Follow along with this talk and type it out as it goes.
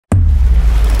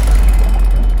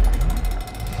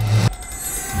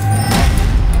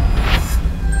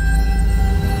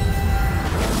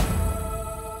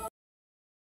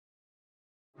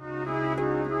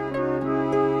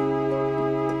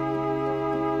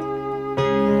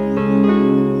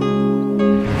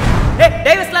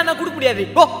டைவர்ஸ்லாம் நான் கொடுக்க முடியாது.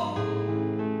 போ.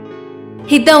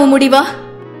 இதான் உன் முடிவா?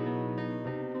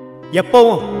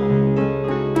 எப்பவும்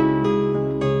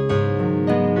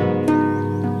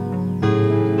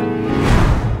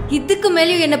இதுக்கு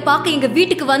மேலேயும் என்ன பார்க்க எங்க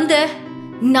வீட்டுக்கு வந்த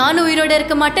நானும் உயிரோட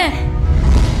இருக்க மாட்டேன்.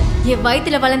 என்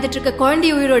வயித்துல வளர்ந்துட்டு இருக்க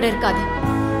குழந்தை உயிரோட இருக்காது.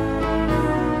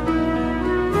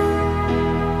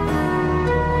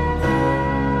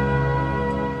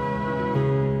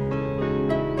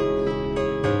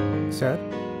 சார்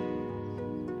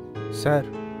சார்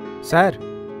சார்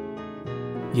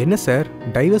என்ன சார்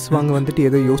டைவர்ஸ் வாங்க வந்துட்டு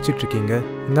ஏதோ யோசிச்சுட்டு இருக்கீங்க?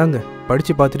 இந்தாங்க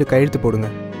படிச்சு பார்த்துட்டு கையெழுத்து போடுங்க.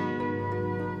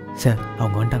 சார்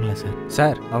அவங்க வந்துட்டாங்களா சார்?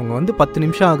 சார் அவங்க வந்து 10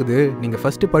 நிமிஷம் ஆகுது. நீங்க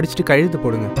ஃபர்ஸ்ட் படிச்சுட்டு கையெழுத்து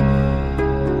போடுங்க.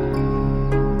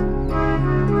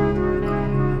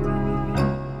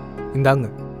 இந்தாங்க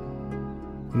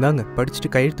இந்தாங்க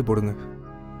படிச்சுட்டு கையெழுத்து போடுங்க.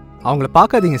 அவங்கள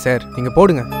பார்க்காதீங்க சார், நீங்க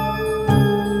போடுங்க.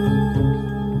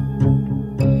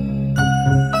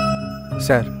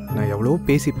 சார் நான் எவ்வளோ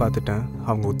பேசி பார்த்துட்டேன்,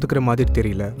 அவங்க ஒத்துக்கிற மாதிரி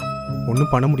தெரியல. ஒன்றும்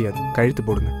பண்ண முடியாது, கையெழுத்து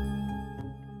போடுங்க.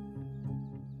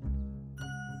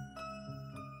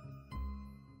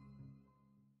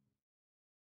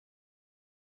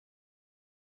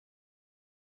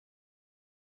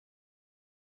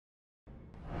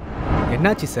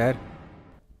 என்னாச்சு சார்?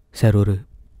 சார் ஒரு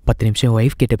 10 நிமிஷம்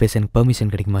ஒய்ஃப் கிட்ட பேச எனக்கு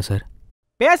பெர்மிஷன் கிடைக்குமா சார்?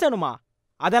 பேசணுமா?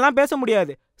 அதெல்லாம் பேச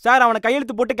முடியாது சார். அவனை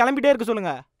கையெழுத்து போட்டு கிளம்பிட்டே இருக்க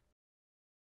சொல்லுங்க.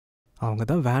 அவங்க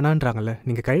தான் வேணான்றாங்கல்ல,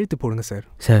 நீங்கள் கையெழுத்து போடுங்க சார்.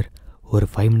 சார் ஒரு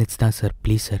 5 மினிட்ஸ் தான் சார்,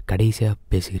 ப்ளீஸ் சார், கடைசியாக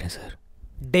பேசிக்கிறேன் சார்.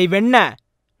 டேய் வெண்ண,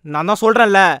 நான் தான்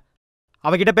சொல்கிறேன்ல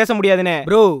அவகிட்ட பேச முடியாதுன்னு.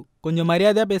 ப்ரோ கொஞ்சம்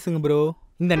மரியாதையாக பேசுங்க ப்ரோ.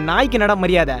 இந்த நாய்க்கு நட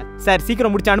மரியாதை. சார்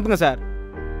சீக்கிரம் முடிச்சு அனுப்புங்க சார்.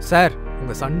 சார்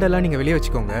உங்கள் சண்டைலாம் நீங்கள் வெளியே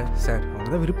வச்சுக்கோங்க சார்.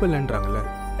 அவங்க தான் விருப்பம் இல்லைன்றாங்கல்ல,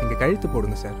 நீங்கள் கையெழுத்து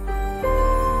போடுங்க sir.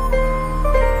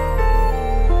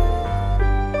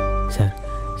 Sir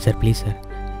sir please sir,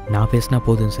 நான் பேசினா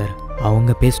போதும் சார்,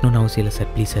 அவங்க பேசணும்னு அவசியம் இல்லை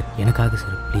சார். ப்ளீஸ் சார், எனக்காக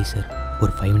சார், ப்ளீஸ் சார்,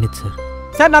 ஒரு 5 மினிட்ஸ் சார்.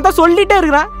 சார் நான் தான் சொல்லிட்டே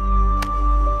இருக்கிறேன்.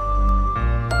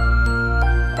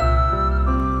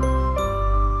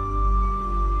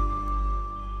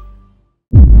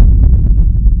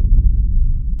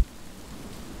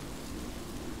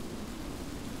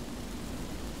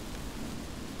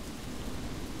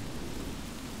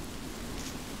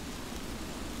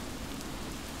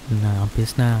 நான்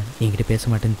பேசினா என்கிட்ட பேச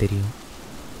மாட்டேன்னு தெரியும்.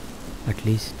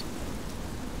 அட்லீஸ்ட்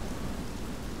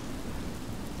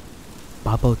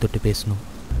பாப்பாவை தொட்டு பேசணும்.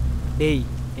 டேய்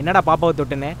என்னடா பாப்பாவை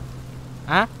தொட்டுன்னு?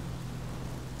 ஆ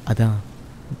அதான்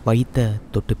வயிற்ற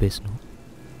தொட்டு பேசணும்.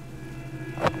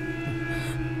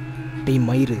 டேய்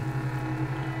மயிறு,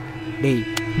 டேய்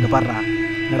இங்கே பாடுறா.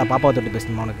 என்னடா பாப்பாவை தொட்டு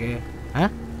பேசணுமா உனக்கு? ஆ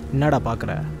என்னடா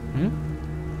பார்க்குற? ம்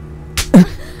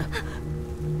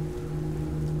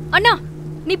அண்ணா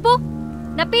நீ போ,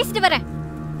 நான் பேசிட்டு வரேன்.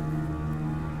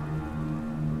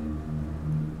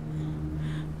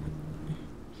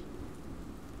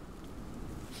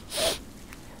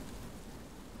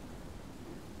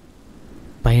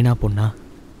 பையனா பொண்ணா?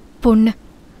 பொண்ணு.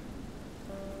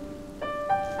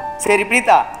 சரி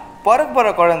பிரீதா, பிறக்க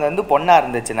போகிற குழந்தை வந்து பொண்ணா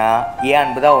இருந்துச்சுன்னா ஏன்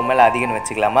அன்பு தான் உன் மேலே அதிகம்னு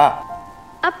வச்சுக்கலாமா?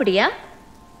 அப்படியா?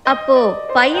 அப்போ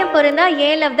பையன் பிறந்தா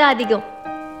ஏன் லவ் தான் அதிகம்.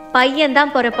 பையன்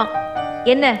தான் பிறப்பான்.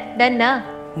 என்ன டன்னா?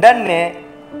 டன்னு.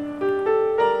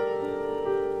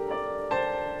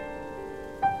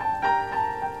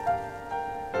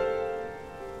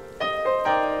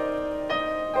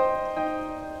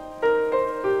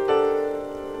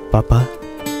 பாப்பா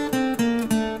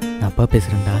நான் அப்பா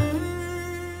பேசுகிறேன்டா.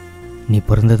 நீ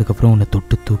பிறந்ததுக்கப்புறம் உன்னை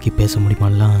தொட்டு தூக்கி பேச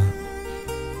முடியுமாலாம்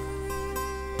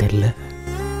தெரில.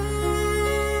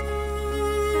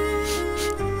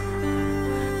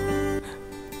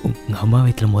 உங்கள் அம்மா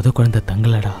வீட்டில் முத குழந்தை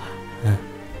தங்கலடா.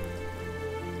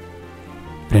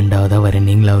 ரெண்டாவதாக வர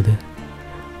நீங்களாவது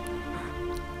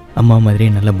அம்மா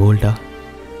மாதிரியே நல்லா போல்டா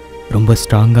ரொம்ப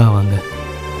ஸ்ட்ராங்காக வாங்க.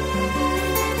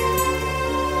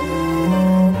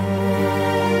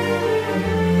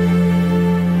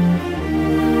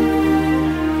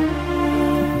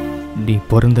 நீ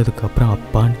பிறந்ததுக்கு அப்புறம்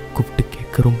அப்பான்னு கூப்பிட்டு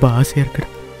கேட்க ரொம்ப ஆசையாக இருக்குடா.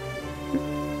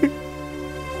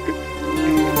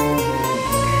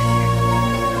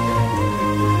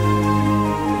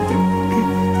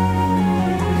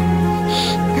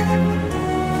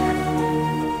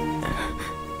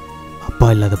 அப்பா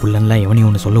இல்லாத பிள்ளைங்களாம் எவனையும்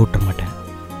ஒன்று சொல்ல விட்டுற மாட்டேன்.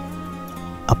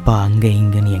 அப்பா அங்கே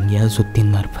இங்கேன்னு எங்கேயாவது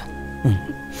சுற்றின்னு தான் இருப்பேன்.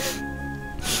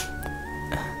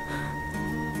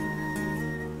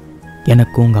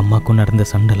 எனக்கும் உங்கள் அம்மாவுக்கும் நடந்த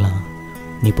சண்டைலாம்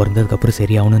நீ பிறந்ததுக்கப்புறம்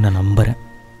சரியாகணும்னு நான் நம்புகிறேன்.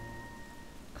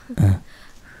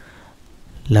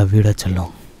 லவ் யூடா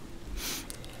செல்லம்,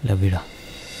 லவ் யூடா.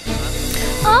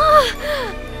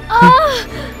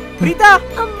 பிரீதா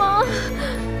அம்மா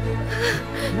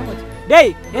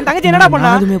டேய் என் தங்கச்சி என்னடா பண்ணா?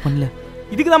 எதுவுமே பண்ணல.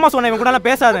 இதுக்கு தான் சொன்னேன் இவன் கூட எல்லாம்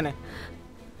பேசாதேன்னு.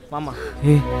 மாமா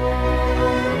ஏய்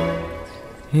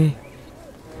ஏய்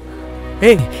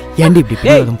ஏய் ஏன்டி இப்படி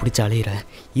பிடிவாதம் பிடிச்ச அலையிற?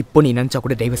 இப்போ நீ நினச்சா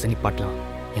கூட டைவர்ஸ் பண்ணி பாட்டலாம்.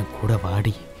 என் கூட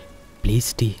வாடி ப்ளீஸ்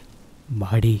டி,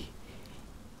 வாடி.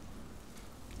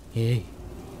 ஏய்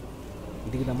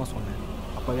இதுக்கு தான் சொன்னேன்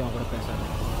அப்பவே அவன் கூட பேசாத.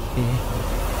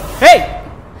 ஏய்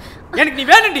எனக்கு நீ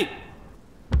வேணும்டி.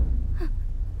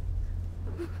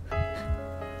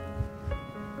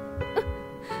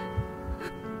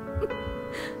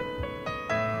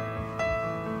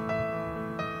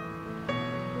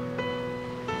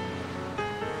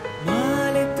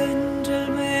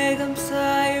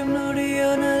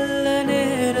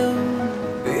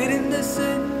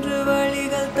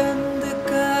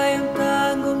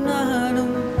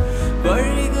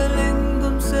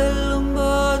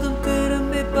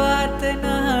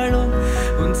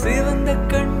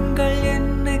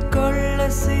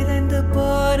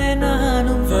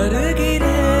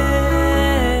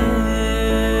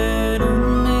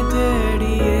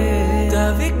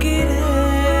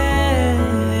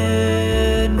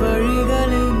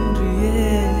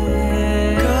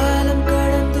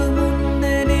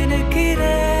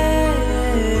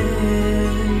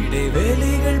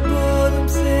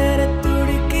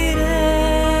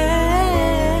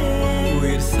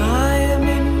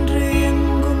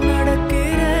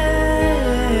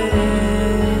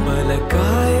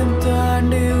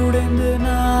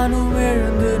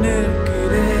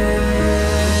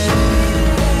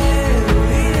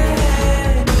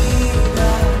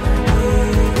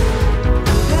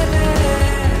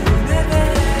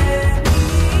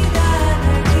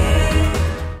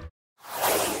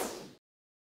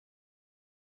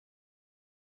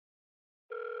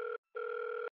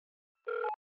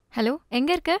 ஹலோ, எங்க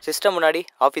இருக்க? சிஸ்டம் முன்னாடி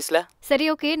ஆஃபீஸில். சரி,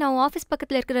 ஓகே, நான் உன் ஆஃபீஸ்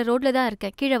பக்கத்தில் இருக்கிற ரோட்ல தான்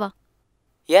இருக்கேன். கீழே வா.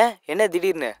 ஏன் என்ன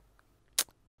திடீர்னு?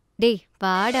 டேய்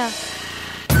வாடா.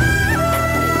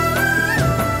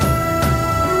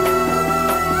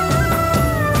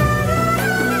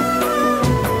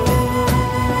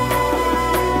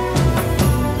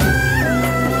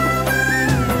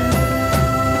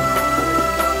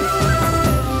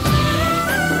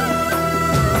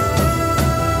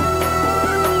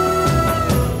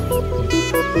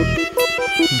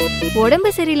 உடம்பு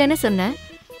சரியில்லைன்னு சொன்னேன்,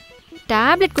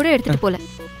 டேப்லெட் கூட எடுத்துட்டு போல.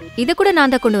 இதை கூட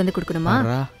நான் தான் கொண்டு வந்து கொடுக்கணுமா?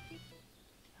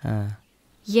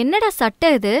 என்னடா சட்டை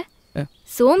இது?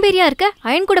 சோம்பேறியா இருக்க?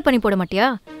 அயன் கூட பண்ணி போட மாட்டியா?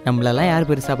 நம்மளெல்லாம் யார்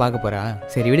பெருசா பார்க்க போறா?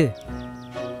 சரி விடு.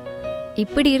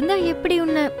 இப்படி இருந்தா எப்படி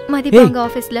உன்னை மதிப்பாங்க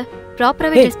ஆபீஸ்ல?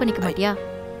 ப்ராப்பராவே ட்ரெஸ் பண்ணிக்க மாட்டியா?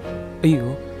 ஐயோ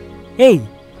ஏய்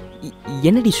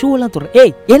என்னடி ஷூ எல்லாம் தொற?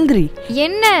 ஏய் எழுந்திரி.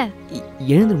 என்ன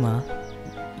எழுந்துருமா?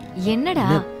 என்னடா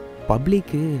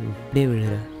பப்ளிக்கு டே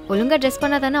விழுற? ஒழுங்கா ட்ரெஸ்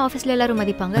பண்ணாதானே ஆபீஸ்ல எல்லாரும்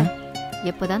மதிப்பாங்க.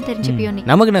 எப்போதான் தெரிஞ்சுப்பியோ நீ?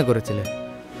 நமக்கு என்ன குறைச்சல?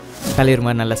 தலைவர்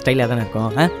மாதிரி நல்ல ஸ்டைலா தானே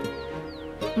இருக்கும்.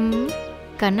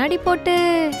 கண்ணாடி போட்டு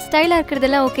ஸ்டைலா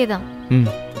இருக்கிறதெல்லாம் ஓகே தான்.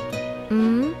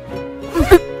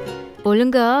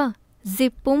 ஒழுங்கா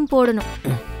ஜிப்பும் போடணும்.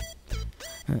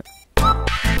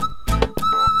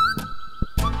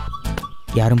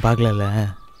 யாரும் பார்க்கல.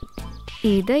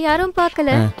 இத யாரும்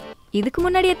பார்க்கல. இதுக்கு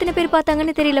முன்னாடி எத்தனை பேர்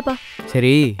பார்த்தாங்கன்னு தெரியலப்பா.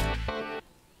 சரி,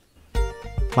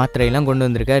 மாத்திரையெல்லாம் கொண்டு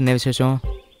வந்திருக்க, என்ன விசேஷம்?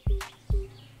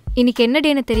 இன்னைக்கு என்ன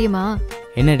டேன்னு தெரியுமா?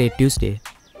 என்ன டே? டியூஸ்டே.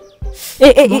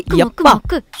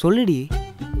 சொல்லுடி.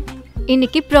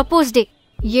 இன்னைக்கு ப்ரப்போஸ் டே.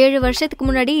 7 வருஷத்துக்கு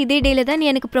முன்னாடி இதே டேல தான் நீ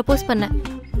எனக்கு ப்ரப்போஸ் பண்ண.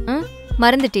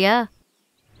 மறந்துட்டியா?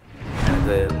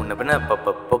 எனக்கு முன்ன பின்ன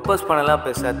ப்ரப்போஸ் பண்ணலாம்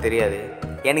பெருசாக தெரியாது.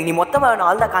 எனக்கு நீ மொத்தமாக வேணும்,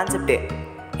 ஆல் தான் கான்செப்டே.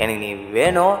 எனக்கு நீ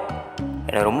வேணும்,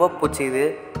 எனக்கு ரொம்ப பிடிச்சிது.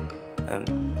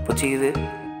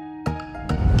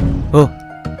 ஓ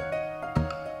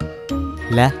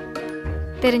இல்ல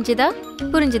தெரிஞ்சுதா?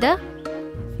 புரிஞ்சுதா?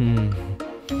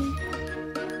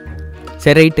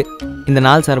 சரி ரைட்டு. இந்த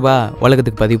நாள் சார்பா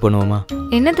உலகத்துக்கு பதிவு பண்ணுவோமா?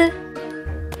 என்னது?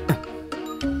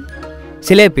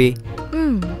 சிலேபி.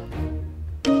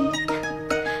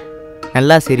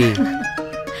 நல்லா சரி.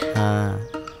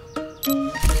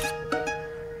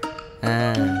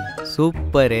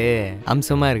 சூப்பரு,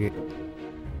 அம்சமா இருக்கு.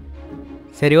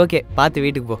 சரி ஓகே, பார்த்து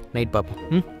வீட்டுக்கு போ, நைட்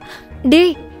பார்ப்போம்.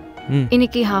 டேய்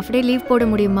இன்னைக்கு ஹாஃப் டே லீவ் போட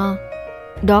முடியுமா?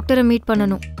 டாக்டரை மீட்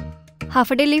பண்ணணும்.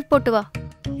 ஹாஃப் டே லீவ் போட்டு வா.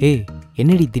 ஏய்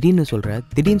என்னடி திடீர்னு சொல்ற?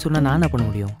 திடீர்னு சொன்னா நான் என்ன பண்ண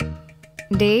முடியும்?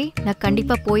 டேய் நான்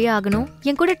கண்டிப்பா போயே ஆகணும்.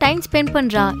 என் கூட டைம் ஸ்பெண்ட்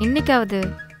பண்றா இன்னைக்காவது.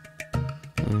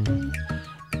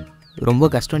 ரொம்ப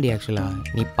கஷ்டம்டி ஆக்சுவலா.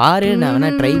 நீ பாரு, நான்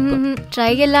வேணா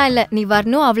ட்ரை எல்லாம் இல்லை, நீ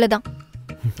வரணும் அவ்வளோதான்.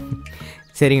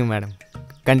 சரிங்க மேடம்,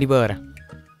 கண்டிப்பாக வரேன்.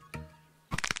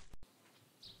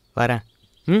 வரேன்.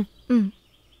 ம் ம்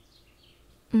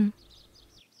ம்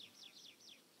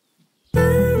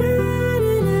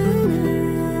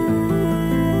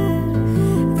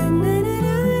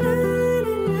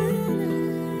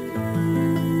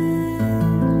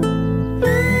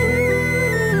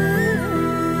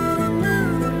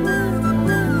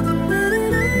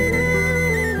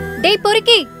ஏய்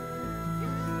பொறுக்கி,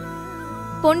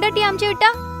 பொண்டாட்டி அமுச்சு விட்டா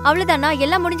அவ்வளவுதானா?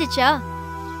 எல்லாம் முடிஞ்சிச்சா?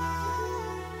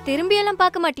 திரும்பி எல்லாம்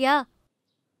பார்க்க மாட்டியா?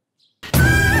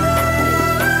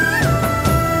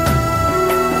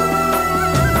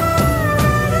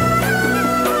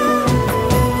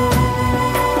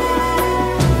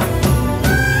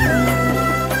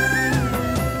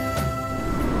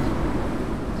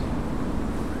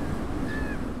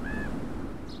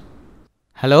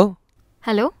 Hello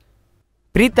hello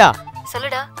Preetha.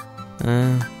 சொல்லுடா.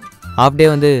 ஆஃப் டே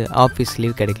வந்து ஆஃபீஸ்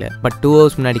லீவ் கிடைக்கல, பட் 2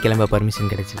 hours முன்னாடி கிளம்ப பர்மிஷன்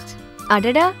கிடைச்சிருச்சு.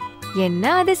 அடடா, என்ன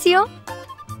அதிசயம்.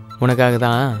 உனக்காக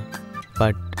தான்.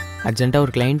 பட் அர்ஜென்ட்டாக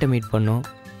ஒரு கிளைண்ட்டை மீட் பண்ணோம்.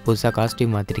 புதுசாக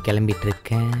காஸ்டியூம் மாற்றிட்டு கிளம்பிட்டு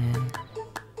இருக்கேன்.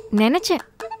 நினைச்சேன்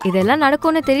இதெல்லாம்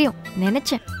நடக்கும்னு தெரியும்.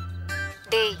 நினைச்சேன்.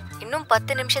 டேய், இன்னும்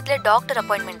 10 நிமிஷத்துல டாக்டர்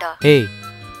அப்பாயின்மெண்டா? ஏய்,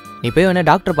 நீ போய் வேணா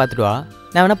டாக்டர் பார்த்துட்டு வா.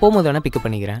 நான் வேணா போகும்போது வேணா பிக்கப்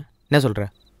பண்ணிக்கிறேன். என்ன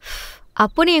சொல்கிற?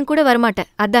 அப்போ நீ என் கூட வரமாட்டேன்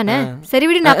அதானே? சரி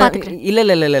விடு, நான் பாத்துக்கிறேன். இல்லை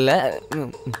இல்லை இல்லை இல்லை,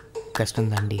 கஷ்டம்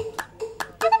தாண்டி.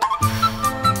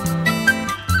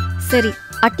 சரி,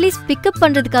 அட்லீஸ்ட் பிக்கப்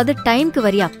பண்றதுக்காவது டைம்க்கு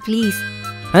வரியா ப்ளீஸ்?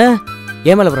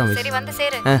 ஏமல ப்ராமிஸ். சரி, வந்து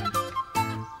சேரு.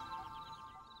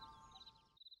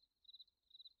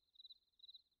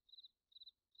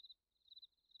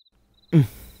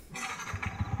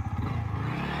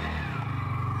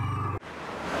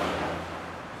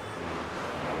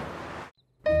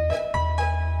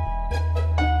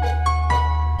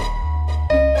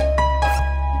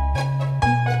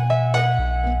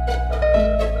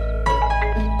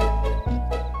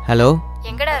 ஹலோ,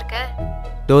 எங்கடா இருக்க?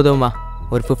 தோதோமா,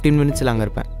 ஒரு 15 minutes அங்கே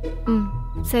இருப்பேன்.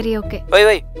 சரி, ஓகே.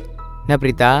 வை. என்ன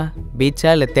பிரீதா, பீச்சா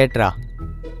இல்லை தேட்டரா?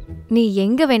 நீ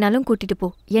எங்க வேணாலும் கூட்டிட்டு போ,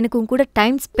 எனக்கு உன் கூட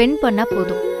டைம் ஸ்பெண்ட் பண்ணா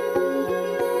போதும்.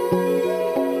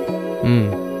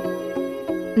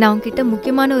 நான் உன்கிட்ட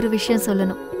முக்கியமான ஒரு விஷயம்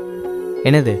சொல்லணும்.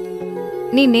 என்னது?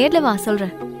 நீ நேர்ல வா,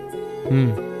 சொல்றேன்.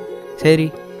 சரி,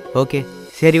 ஓகே.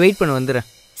 சரி, வெயிட் பண்ண வந்துடுறேன்.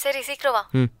 சரி, சீக்கிரம் வா.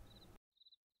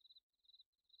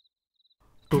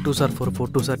 2 2 சார் 4 4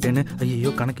 2 சார் 10.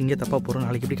 ஐயோ, கணக்கு இங்கே தப்பா போறோம்.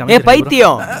 நாளைக்கு எப்படி ஏ கணக்கு?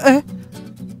 பைத்தியம்.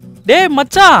 டேய்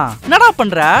மச்சான், என்னடா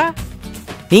பண்ற?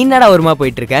 நீ என்னடா ஒருமா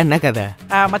போயிட்டு இருக்க? என்ன கதை?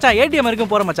 மச்சான், ஏடிஎம்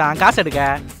வரைக்கும் போறேன் மச்சான், காசு எடுக்க.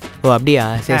 ஓ அப்படியா?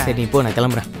 சரி சரி, நீ போ, நான்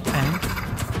கிளம்புறேன்.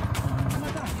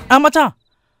 மச்சான்,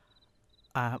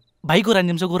 பைக் ஒரு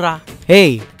 5 நிமிஷம் கூறா.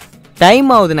 ஏய், டைம்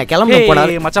ஆகுது, நான் கிளம்ப போடா.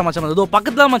 மச்சான் மச்சான், இதோ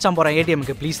பக்கத்துல தான் மச்சான் போறேன்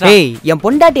ஏடிஎம்க்கு, ப்ளீஸ். ஏய், என்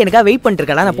பொண்டாட்டி எனக்கா வெயிட் பண்ணிட்டு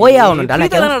இருக்கடா, நான் போயே ஆகணும்டா.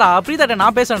 நான் கிளம்பறடா. பிரீதாட்ட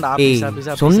நான் பேசறேன்டா. Please please.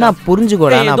 சொன்னா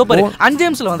புரிஞ்சுக்கோடா. நான் இதோ பாரு, 5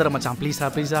 நிமிஷத்துல வந்துறேன் மச்சான், ப்ளீஸ்டா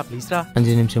ப்ளீஸ்டா ப்ளீஸ்டா.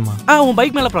 5 நிமிஷமா? உன்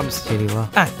பைக் மேல ப்ராமிஸ். சரி வா.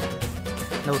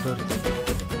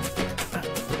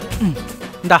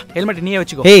 இந்தா ஹெல்மெட் நீயே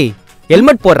வெச்சுக்கோ. ஏய்,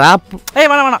 ஹெல்மெட் போடுறா. ஏய்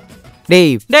வேணாம் வேணாம்.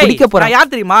 டேய், பிடிக்க போறா. நான்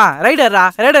யார் தெரியுமா? ரைடர்ரா.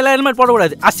 ரைடர்ல ஹெல்மெட் போட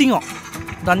கூடாது, அசிங்கம்.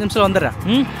 5 நிமிஷத்துல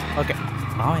வந்துறேன். ஓகே.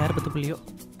 பாவம், யார் பத்து புள்ளியோ.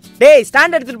 டேய்,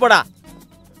 ஸ்டாண்ட் எடுத்துட்டு போடா.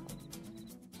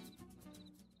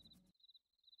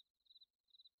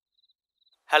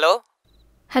 Hello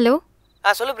hello.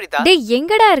 சொல்லு பிரீதா. டேய்,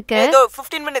 எங்கடா இருக்க? இதோ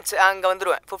 15 minutes அங்க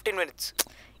வந்துருவேன். 15 minutes.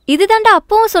 இதுதான்டா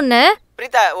அப்பவும் சொன்ன.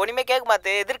 பிரீதா, ஒண்ணுமே கேட்க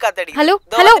மாட்டே, எதிர்காத்தடி. Hello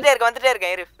hello. வந்துட்டே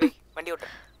இருக்கேன். இரு, வண்டி ஓட்டு.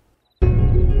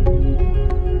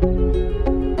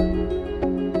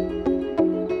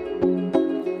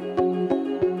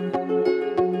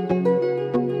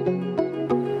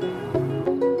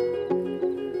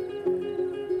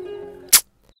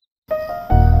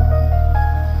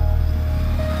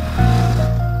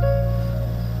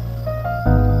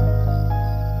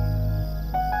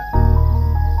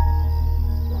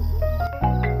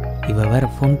 இவ வேற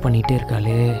ஃபோன் பண்ணிட்டே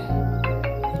இருக்காளே.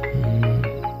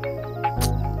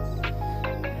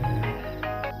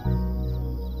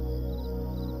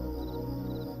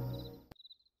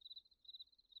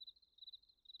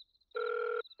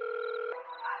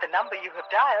 The number you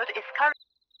have dialed is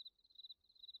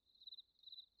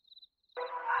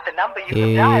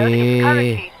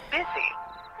currently busy.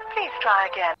 Please try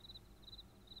again.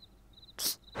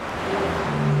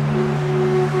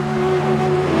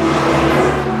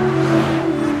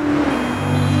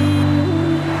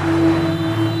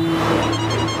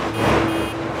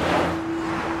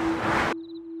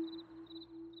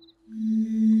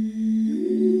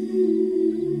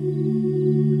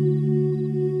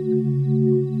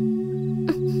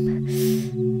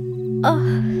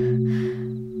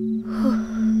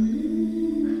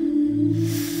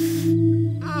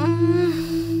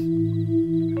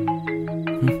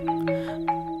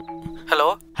 Hello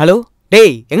hello.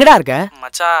 டேய், எங்கடா இருக்க?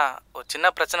 மச்சான், ஒரு சின்ன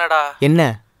பிரச்சனைடா. என்ன?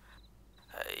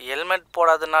 ஹெல்மெட்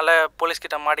போடாதனால போலீஸ்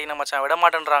கிட்ட மாட்டின மச்சான், விட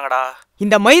மாட்டேன்றாங்கடா.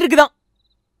 இந்த மயிருக்கு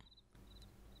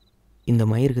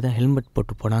தான் ஹெல்மெட்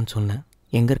போட்டு போடான்னு சொன்னேன்.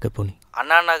 எங்க இருக்க இப்போ நீ?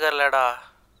 அண்ணா நகர்லடா.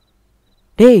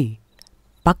 டேய்,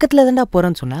 பக்கத்துல தான்டா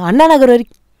போறேன்னு சொன்னேன். அண்ணா நகர்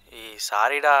வரைக்கும். ஏய்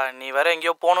சாரிடா, நீ வேற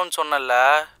எங்கேயோ போகணும்னு சொன்னல.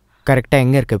 கரெக்டாக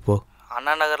எங்கே இருக்க இப்போ?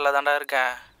 அண்ணா நகரில் தாண்டா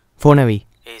இருக்கேன். ஃபோனை வை.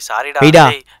 ஏய் சாரிடா. வைடா.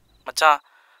 டேய் மச்சான்.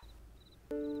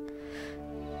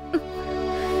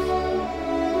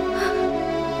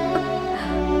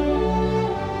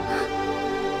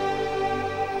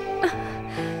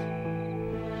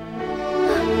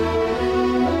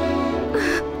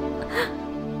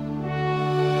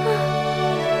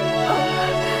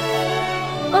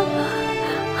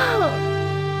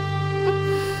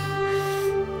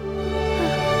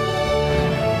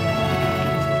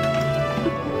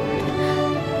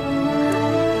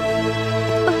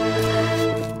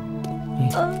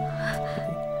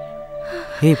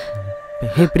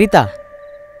 ஹே பிரீதா,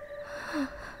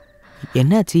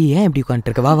 என்னாச்சு? ஏன் இப்படி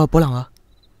உட்காந்துருக்க? வா வா போலாம் வா.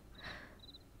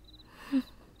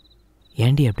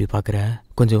 ஏன்டி அப்படி பார்க்குற?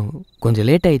 கொஞ்சம்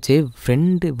லேட் ஆயிடுச்சு,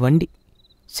 ஃப்ரெண்டு வண்டி.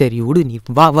 சரி விடு, நீ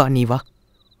வா வா, நீ வா.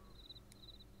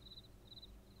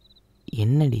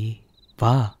 என்னடி?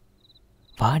 வா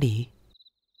வாடி.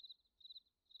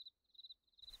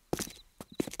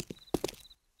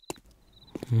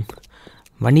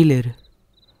 வண்டியில் இரு.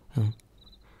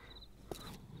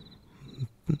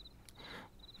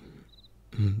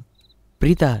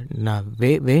 பிரீதா, நான்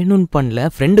வேணும்னு பண்ணல,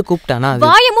 ஃப்ரெண்டு கூப்பிட்டானா.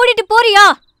 வாயை மூடிட்டு போறியா?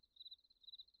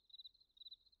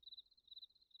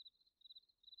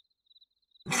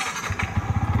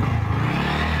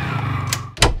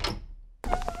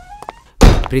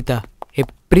 பிரீதா,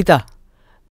 பிரீதா,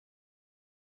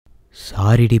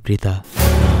 சாரிடி பிரீதா,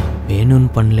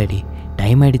 வேணும்னு பண்ணலடி.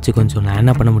 டைம் ஆயிடுச்சு கொஞ்சம், நான்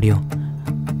என்ன பண்ண முடியும்?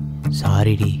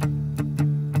 சாரிடி.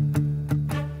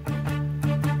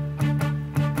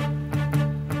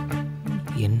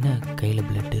 என்ன கையில்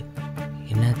பிளட்டு?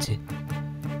 என்னாச்சு?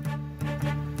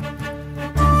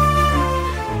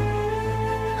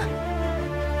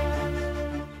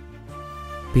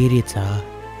 பீரியட்ஸா?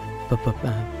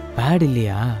 பேட்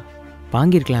இல்லையா?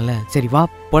 வாங்கியிருக்கலாம்ல. சரி வா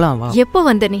போலாம் வா. எப்போ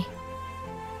வந்த நீ?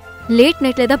 லேட்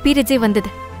நைட்ல தான் பீரியட்ஸே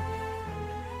வந்தது.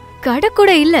 கடை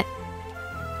கூட இல்ல.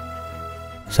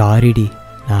 சாரிடி,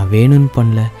 நான் வேணும்னு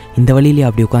பண்ணல. இந்த வழியிலே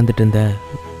அப்படி உட்காந்துட்டு இருந்த.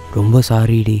 ரொம்ப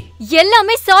சாரிடி.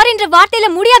 எல்லாமே சாரின்ற வார்த்தையில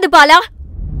முடியாது பாலா.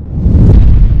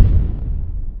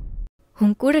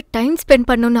 உன் கூட டைம் ஸ்பெண்ட்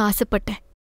பண்ணணும்னு ஆசைப்பட்டேன்.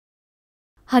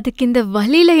 அதுக்கு இந்த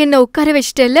வழியில என்ன உட்கார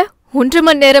வச்சிட்டல 1.5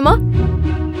 மணி நேரமா.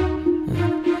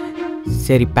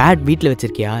 சரி பேட் வீட்டில்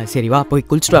வச்சிருக்கியா? சரி வா போய்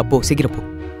குளிச்சுட்டு வா, போ சீக்கிரம் போ.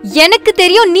 எனக்கு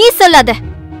தெரியும், நீ சொல்லாத.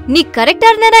 நீ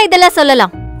கரெக்டா இருந்தா இதெல்லாம்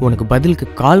சொல்லலாம். உனக்கு பதிலுக்கு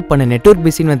கால் பண்ண நெட்வொர்க்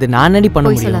பிஸின்னு வந்து நான் என்னடி பண்ண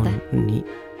போய் சொல்லாத. முடியும்? நீ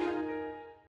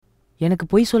எனக்கு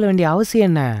பொய் சொல்ல வேண்டிய அவசியம்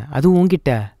என்ன? அதுவும்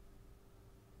உன்கிட்ட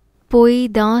போய்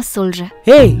தான் சொல்ற.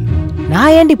 ஏய்,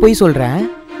 நான் ஏன்டி பொய் சொல்றேன்?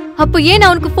 அப்போ ஏன்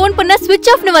நான் உனக்கு ஃபோன் பண்ணா ஸ்விட்ச்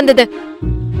ஆஃப்னு வந்தது?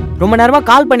 ரொம்ப நேரமா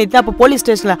கால் பண்ணிட்டு அப்போ போலீஸ்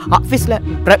ஸ்டேஷன்ல ஆபீஸ்ல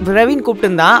பிரவீன் கூப்பிட்டு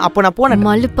இருந்தான். அப்போ நான் போனேன்.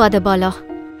 மழுப்பாத பாலா.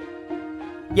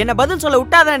 என்ன பதில் சொல்ல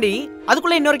விட்டாதாண்டி.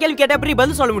 அதுக்குள்ள இன்னொரு கேள்வி கேட்டா எப்படி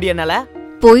பதில் சொல்ல முடியும் என்னால?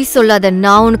 பொய் சொல்லாத.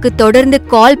 நான் உனக்கு தொடர்ந்து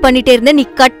கால் பண்ணிட்டே இருந்த, நீ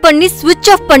கட் பண்ணி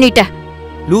ஸ்விட்ச் ஆஃப் பண்ணிட்ட.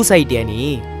 லூஸ் ஆயிட்டியா நீ?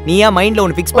 நீயா மைண்ட்ல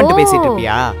ஒன்னு ஃபிக்ஸ் பண்ணிட்டு பேசிட்டு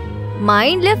இருப்பியா?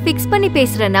 மைண்ட்ல ஃபிக்ஸ் பண்ணி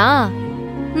பேசுறனா?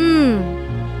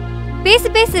 பேசு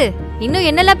பேசு, இன்னும்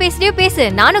என்னெல்லாம் பேசுறியோ பேசு,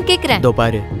 நானும் கேக்குறேன். இதோ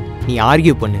பாரு, நீ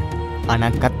ஆர்கியூ பண்ணு, ஆனா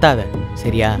கத்தாத,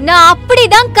 சரியா? நான்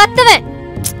அப்படிதான் கத்துவேன்.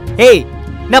 ஏய்,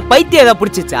 நான் பைத்தியம் ஏதாவது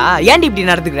பிடிச்சிச்சா? ஏன்டி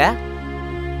இப்படி நடந்துக்கிற?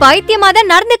 பைத்தியமா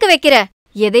தான் நடந்துக்க வைக்கிற.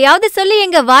 எதையாவது சொல்லி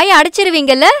எங்க வாயை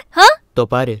அடைச்சிருவீங்கல்ல? இதோ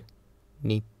பாரு,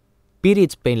 நீ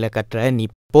பீரியட்ஸ் பெயின்ல கத்துற. நீ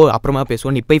போ, அப்புறமா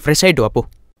பேசுவோம். நீ போய் ஃப்ரெஷ் ஆயிட்டு வா போ.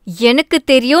 எனக்கு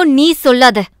தெரியும், நீ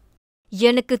சொல்லாத.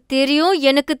 எனக்கு தெரியும்,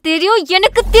 எனக்கு தெரியும்,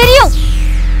 எனக்கு தெரியும்.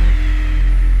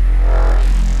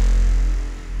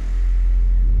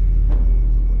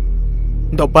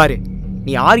 இதோ பாரு,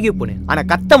 நீ ஆர்கியூ பண்ணு, ஆனா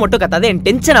கத்த மட்டும் கத்தாத. என்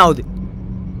டென்ஷன் ஆகுது.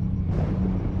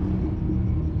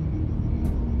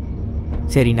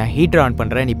 சரி, நான் ஹீட்டர் ஆன்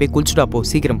பண்றேன். நீ போய் குளிச்சுட்டா போ,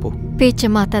 சீக்கிரம் போ. பேச்ச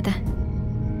மாத்தாத.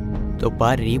 இதோ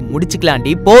பாரு,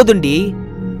 முடிச்சுக்கலாண்டி, போதுண்டி.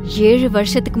 7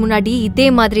 வருஷத்துக்கு முன்னாடி இதே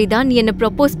மாதிரி தான் நீ என்ன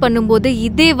ப்ரப்போஸ் பண்ணும்போது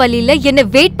இதே வழியில என்ன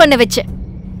வெயிட் பண்ண வச்ச.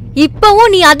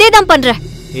 இப்பவும் நீ அதே தான் பண்ற.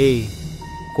 ஏய்,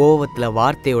 கோவத்துல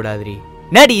வார்த்தை விடாதீ.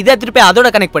 நாடி இதை திருப்பி அதோட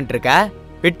கனெக்ட் பண்ணிட்டு இருக்க?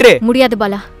 விட்டுரு. முடியாது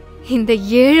பாலா. இந்த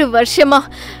 7 வருஷமா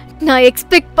நான்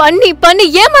எக்ஸ்பெக்ட் பண்ணி பண்ணி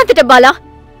ஏமாத்திட்ட பாலா.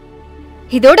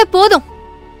 இதோட போதும்.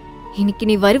 இன்னைக்கு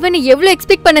நீ வருவன்னு எவ்வளவு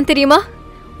எக்ஸ்பெக்ட் பண்ண தெரியுமா?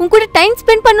 உன் கூட டைம்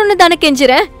ஸ்பெண்ட் பண்ணணும்னு தானே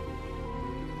கெஞ்சுறேன்.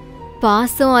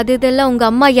 பாசம் அது இதெல்லாம் உங்க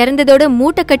அம்மா இறந்ததோட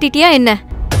மூட்டை கட்டிட்டியா என்ன?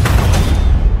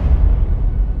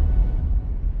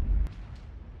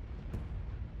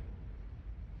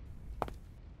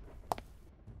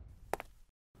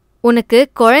 உனக்கு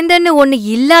குழந்தைன்னு ஒண்ணு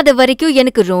இல்லாத வரைக்கும்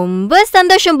எனக்கு ரொம்ப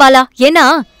சந்தோஷம் பாலா. ஏன்னா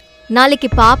நாளைக்கு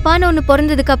பாப்பான்னு ஒண்ணு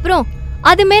பிறந்ததுக்கு அப்புறம்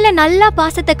அது மேல நல்லா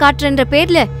பாசத்தை காட்டுறன்ற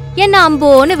பேர்ல என்ன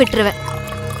அம்போன்னு விட்டுருவேன்.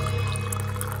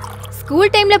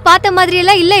 ஸ்கூல் டைம்ல பார்த்த மாதிரி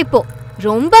எல்லாம் இல்ல. இப்போ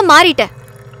ரொம்ப மாறிட்ட.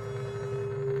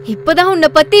 இப்பதான் உன்னை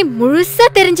பத்தி முழுசா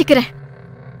தெரிஞ்சுக்கிறேன்.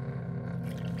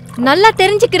 நல்லா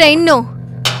தெரிஞ்சுக்கிறேன். இன்னும்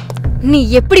நீ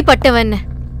எப்படிப்பட்டவன்னு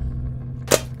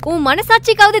உன்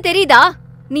மனசாட்சிக்காவது தெரியுதா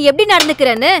நீ எப்படி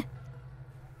நடந்துக்கிறன்னு?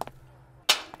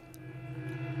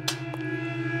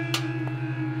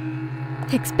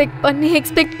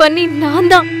 எக்ஸ்பெக்ட் பண்ணி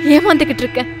நான் தான் ஏமாந்துகிட்டு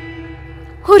இருக்கேன்.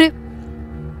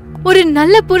 ஒரு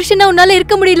நல்ல புருஷனா உன்னால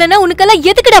இருக்க முடியலன்னா உனக்கெல்லாம்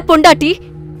எதுக்குடா பொண்டாட்டி?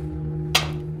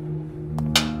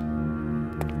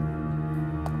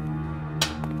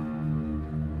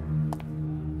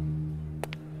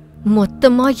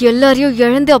 மொத்தமா எல்லாரையும்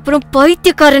இழந்து அப்புறம்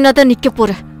பைத்தியக்காரனா தான் நிக்க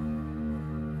போற.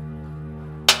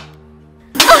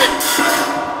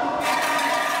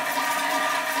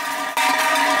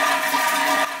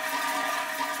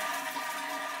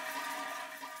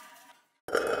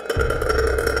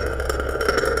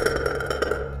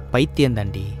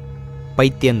 பைத்தியந்தாண்டி,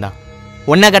 பைத்தியந்தான்.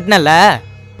 ஒன்ன கட்டினல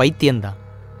பைத்தியந்தான்.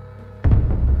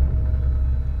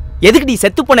 எதுக்கு நீ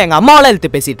செத்து போன எங்க அம்மாவால இழுத்து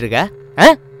பேசிட்டு இருக்க?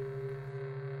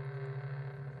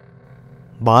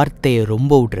 வார்த்தையை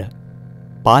ரொம்ப விடுற.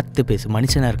 பார்த்து பேசு,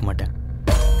 மனுஷனா இருக்க மாட்டேன்.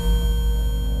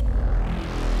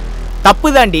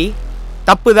 தப்பு தாண்டி,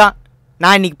 தப்பு தான்.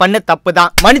 நான் இன்னைக்கு பண்ண தப்பு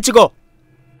தான், மன்னிச்சுக்கோ.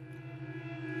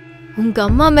 உங்க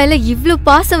அம்மா மேல இவ்ளோ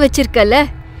பாசம் வச்சிருக்கல,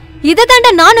 இத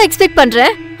தாண்டா நானும் எக்ஸ்பெக்ட்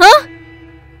பண்றேன்.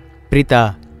 பிரீதா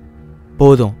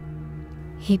போதும்.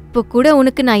 இப்ப கூட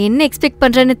உனக்கு நான் என்ன எக்ஸ்பெக்ட்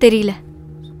பண்றேன்னு தெரியல.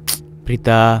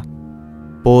 பிரீதா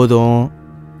போதும்.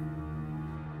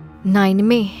 நான்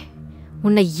இனிமே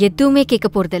உன்னை எதுவுமே கேட்க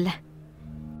போறதில்ல.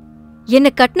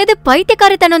 என்ன கட்டினது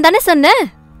பைத்தியக்காரத்தனம் தானே சொன்ன.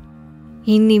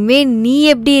 இனிமே நீ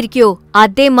எப்படி இருக்கியோ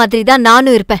அதே மாதிரி தான்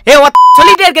நானும் இருப்பேன்.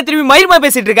 சொல்லிட்டே இருக்க, திரும்பி மயிர்மா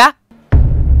பேசிட்டு இருக்கா?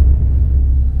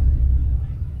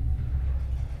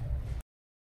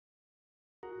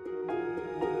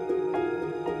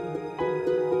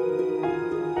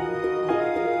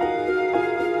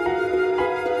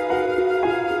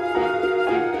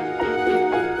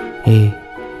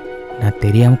 நான்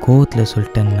தெரியாம கோவத்துல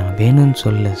சொல்லிட்டேன். நான் வேணும்னு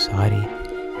சொல்ல, சாரி.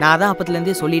 நான் தான் அப்பத்துல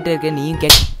இருந்தே சொல்லிட்டே இருக்கேன், நீயும்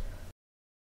கேட்க.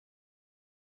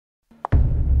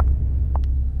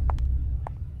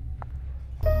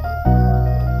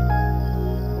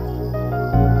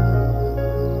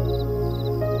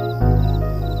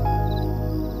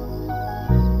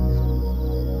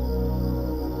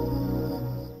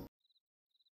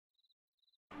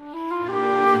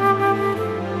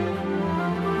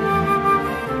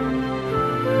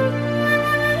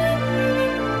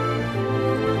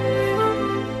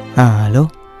 ஹலோ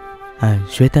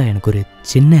ஸ்வேதா, எனக்கு ஒரு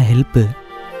சின்ன ஹெல்ப்பு.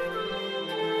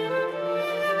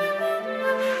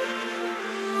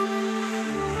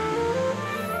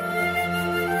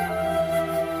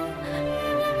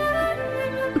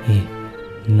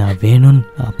 நான் வேணும்னு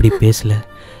அப்படி பேசல,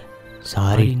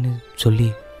 சாரின்னு சொல்லி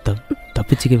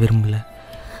தப்பிச்சிக்க விரும்பல.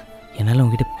 என்னால்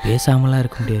உங்ககிட்ட பேசாமலாம்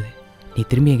இருக்க முடியாது. நீ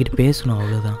திரும்பி என்கிட்ட பேசணும்,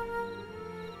 அவ்வளோதான்.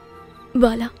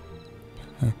 பாலா,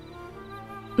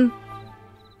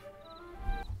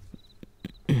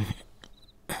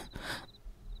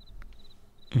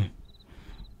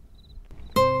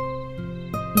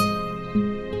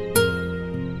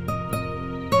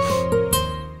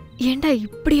 ஏண்டா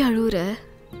இப்படி அழுவுற?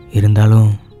 இருந்தாலும்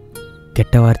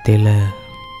கெட்ட வார்த்தையில்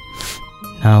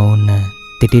நான் உன்னை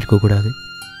திட்டிருக்க கூடாது.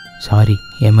 சாரி,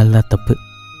 என் மேல தான் தப்பு.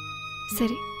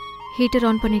 சரி, ஹீட்டர்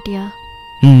ஆன் பண்ணிட்டியா?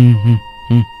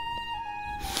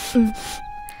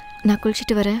 நான்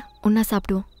குளிச்சுட்டு வரேன், ஒன்னா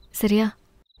சாப்பிடுவோம், சரியா?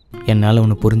 என்னால்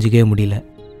உன்னை புரிஞ்சிக்கவே முடியல.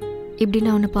 இப்படி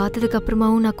நான் உன்னை பார்த்ததுக்கு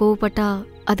அப்புறமாவும் நான் கோவப்பட்டா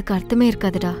அதுக்கு அர்த்தமே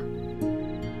இருக்காதுடா.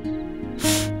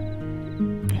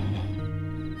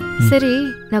 சரி,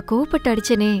 நான் கோவப்பட்டு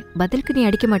அடிச்சேனே, பதிலுக்கு நீ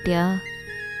அடிக்க மாட்டியா?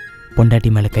 பொண்டாட்டி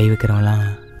மேலே கை வைக்கிறவங்களாம்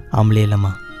ஆம்பளே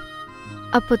இல்லைம்மா.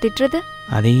 அப்போ திட்டுறது?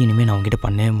 அதையும் இனிமேல் நான் உங்ககிட்ட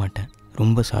பண்ணவே மாட்டேன்.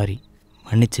 ரொம்ப சாரி,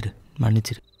 மன்னிச்சிரு.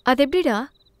 அது எப்படிடா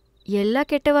எல்லா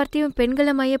கெட்ட வார்த்தையும்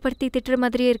பெண்களை மையப்படுத்தி திட்டுற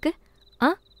மாதிரியே இருக்கு?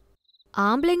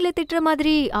 ஆம்பளைங்களை திட்டுற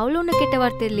மாதிரி அவ்வளோ ஒன்றும் கெட்ட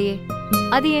வார்த்தை இல்லையே,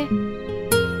 அது ஏன்?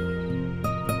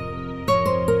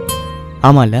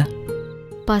 ஆமால,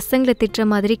 பசங்களை திட்டுற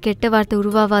மாதிரி கெட்ட வார்த்தை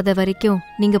உருவாவாத வரைக்கும்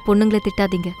நீங்க பொண்ணுங்களை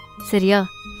திட்டாதீங்க, சரியா?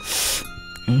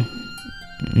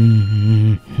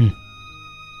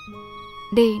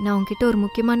 டேய், நான் உன்கிட்ட ஒரு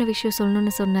முக்கியமான விஷயம்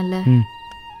சொல்லணும்னு சொன்னேன்ல,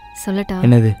 சொல்லட்டா?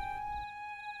 என்னது?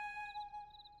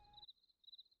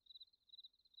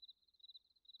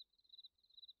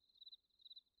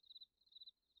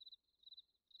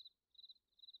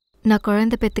 நான்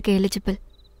குழந்தை பெத்துக்க எலிஜிபிள்.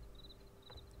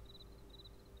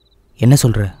 என்ன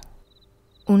சொல்ற?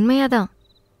 உண்மையாதான்,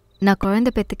 நான்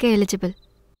குழந்தை பெத்துக்க எலிஜிபிள்.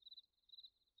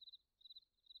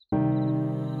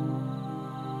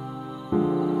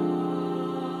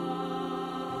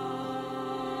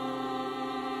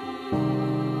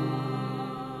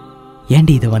 ஏன்டி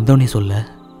இதை வந்தோடனே சொல்ல?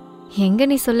 எங்க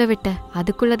நீ சொல்ல விட்ட?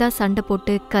 அதுக்குள்ளதான் சண்டை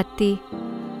போட்டு கத்தி.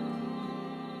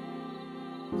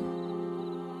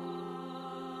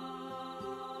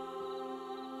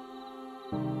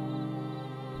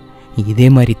 இதே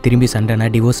மாதிரி திரும்பி சண்டைனா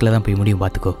டிவோர்ஸில் தான் போய் முடியும்,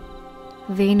 பார்த்துக்கோ.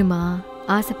 வேணுமா?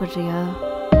 ஆசைப்படுறியா?